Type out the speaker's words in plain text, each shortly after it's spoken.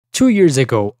2 years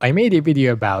ago, I made a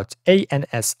video about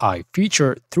ANSI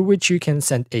feature through which you can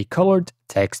send a colored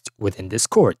text within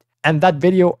Discord. And that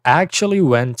video actually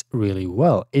went really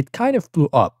well. It kind of blew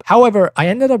up. However, I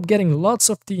ended up getting lots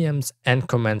of DMs and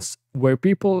comments where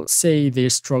people say they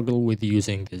struggle with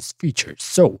using this feature.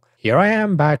 So here I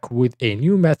am back with a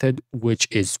new method which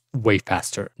is way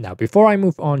faster. Now, before I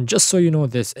move on, just so you know,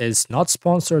 this is not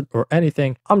sponsored or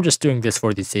anything. I'm just doing this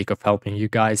for the sake of helping you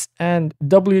guys, and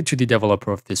W to the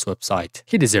developer of this website.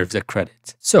 He deserves a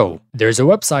credit. So there's a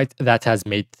website that has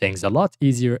made things a lot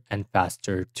easier and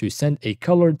faster to send a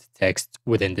colored text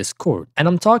within Discord. And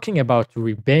I'm talking about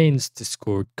Rebane's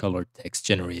Discord colored text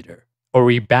generator, or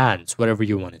Rebans, whatever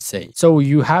you want to say. So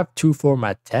you have two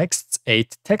format texts,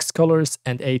 8 text colors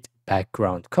and 8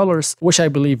 background colors, which I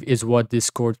believe is what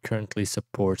Discord currently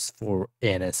supports for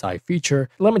ANSI feature.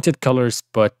 Limited colors,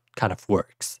 but kind of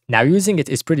works. Now, using it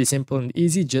is pretty simple and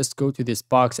easy. Just go to this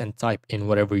box and type in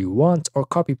whatever you want, or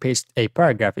copy paste a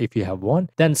paragraph if you have one.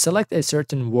 Then select a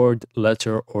certain word,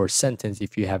 letter, or sentence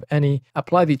if you have any.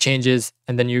 Apply the changes,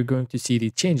 and then you're going to see the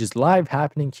changes live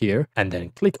happening here. And then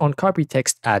click on copy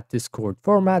text at Discord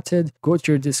formatted, go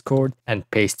to your Discord and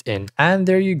paste in. And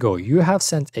there you go. You have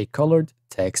sent a colored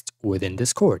text within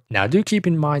Discord. Now, do keep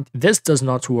in mind, this does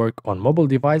not work on mobile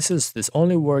devices. This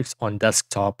only works on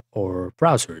desktop or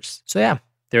browsers. So yeah,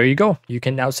 there you go. You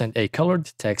can now send a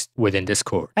colored text within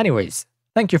Discord. Anyways,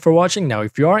 thank you for watching. Now,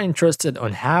 if you are interested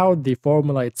on how the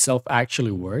formula itself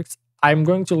actually works, I'm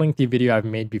going to link the video I've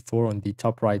made before on the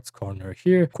top right corner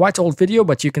here. Quite old video,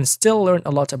 but you can still learn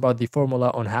a lot about the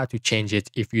formula on how to change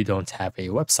it if you don't have a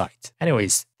website.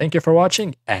 Anyways, thank you for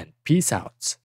watching and peace out.